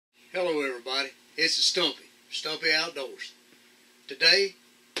It's Stumpy Outdoors. Today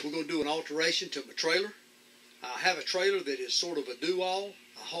we're going to do an alteration to my trailer. I have a trailer that is sort of a do-all.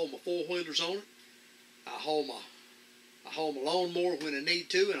 I haul my four-wheelers on it. I haul my lawnmower when I need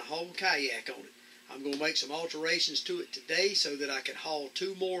to, and I haul my kayak on it. I'm going to make some alterations to it today so that I can haul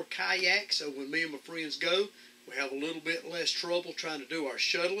 2 more kayaks, so when me and my friends go, we have a little bit less trouble trying to do our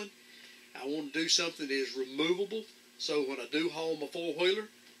shuttling. I want to do something that is removable, so when I do haul my four-wheeler,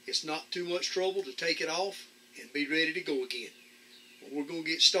 it's not too much trouble to take it off and be ready to go again. We're going to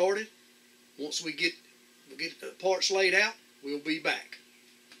get started. Once we get the parts laid out, we'll be back.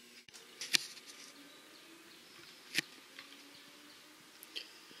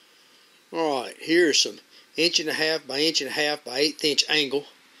 Alright, here's some 1.5 by 1.5 by 1/8 inch angle.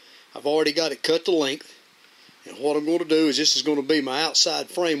 I've already got it cut to length. And what I'm going to do is this is going to be my outside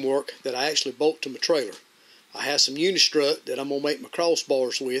framework that I actually bolt to my trailer. I have some unistrut that I'm going to make my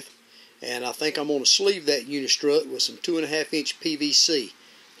crossbars with. And I think I'm going to sleeve that unistrut with some 2.5 inch PVC.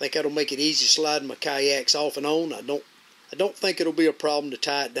 I think that'll make it easy sliding my kayaks off and on. I don't think it'll be a problem to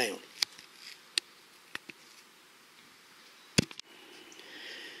tie it down.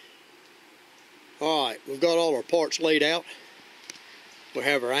 Alright, we've got all our parts laid out. We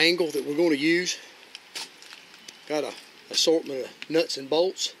have our angle that we're going to use. Got an assortment of nuts and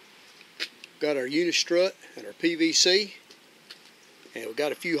bolts. Got our unistrut and our PVC. And we've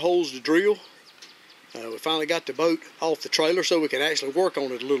got a few holes to drill. We finally got the boat off the trailer so we can actually work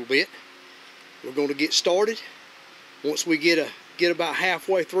on it a little bit. We're going to get started. Once we get about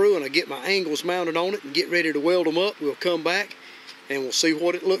halfway through and I get my angles mounted on it and get ready to weld them up, we'll come back and we'll see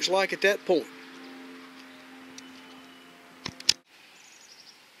what it looks like at that point.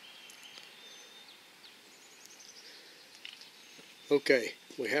 Okay,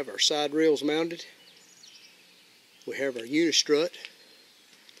 we have our side rails mounted. We have our unistrut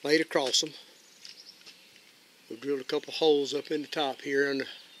laid across them. We've drilled a couple holes up in the top here in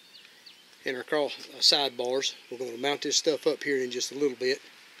our sidebars. We're going to mount this stuff up here in just a little bit.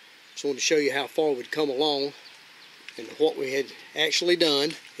 Just wanted to show you how far we'd come along and what we had actually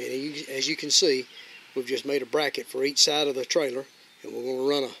done. And as you can see, we've just made a bracket for each side of the trailer, and we're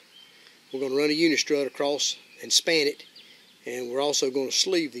going to run a unistrut across and span it. And we're also going to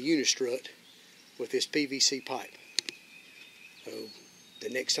sleeve the unistrut with this PVC pipe. So the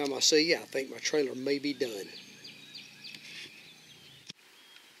next time I see you, I think my trailer may be done.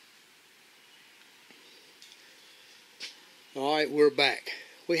 Alright, we're back.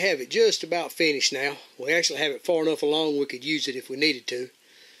 We have it just about finished now. We actually have it far enough along we could use it if we needed to.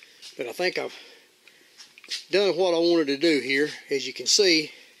 But I think I've done what I wanted to do here. As you can see,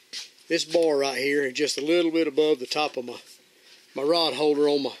 this bar right here is just a little bit above the top of my rod holder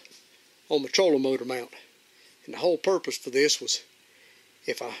on my trolling motor mount. And the whole purpose for this was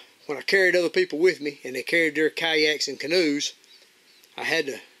when I carried other people with me and they carried their kayaks and canoes, I had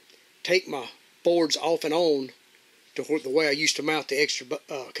to take my boards off and on to the way I used to mount the extra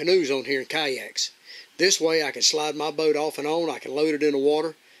canoes on here in kayaks. This way I can slide my boat off and on. I can load it in the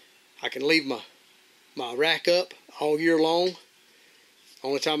water. I can leave my rack up all year long.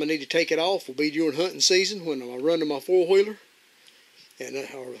 Only time I need to take it off will be during hunting season when I'm running my four-wheeler. And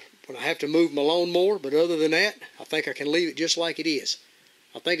or when I have to move my lawnmower, but other than that, I think I can leave it just like it is.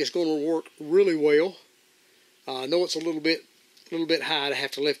 I think it's going to work really well. I know it's a little bit high to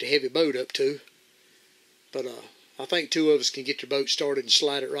have to lift a heavy boat up to, but I think 2 of us can get the boat started and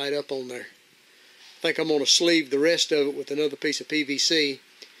slide it right up on there. I think I'm going to sleeve the rest of it with another piece of PVC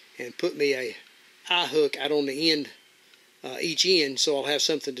and put me a eye hook out on the end, each end, so I'll have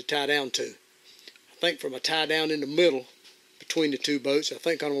something to tie down to. I think for my tie down in the middle between the 2 boats, I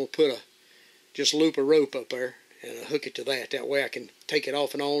think I'm going to put just loop a rope up there and hook it to that. That way I can take it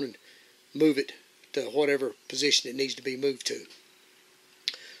off and on and move it to whatever position it needs to be moved to.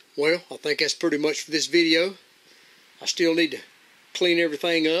 Well, I think that's pretty much for this video. I still need to clean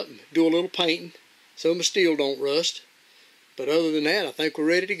everything up and do a little painting so my steel don't rust. But other than that, I think we're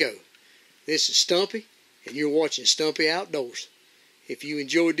ready to go. This is Stumpy, and you're watching Stumpy Outdoors. If you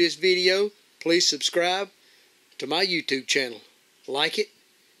enjoyed this video, please subscribe to my YouTube channel. Like it.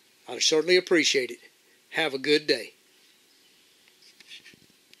 I'd certainly appreciate it. Have a good day.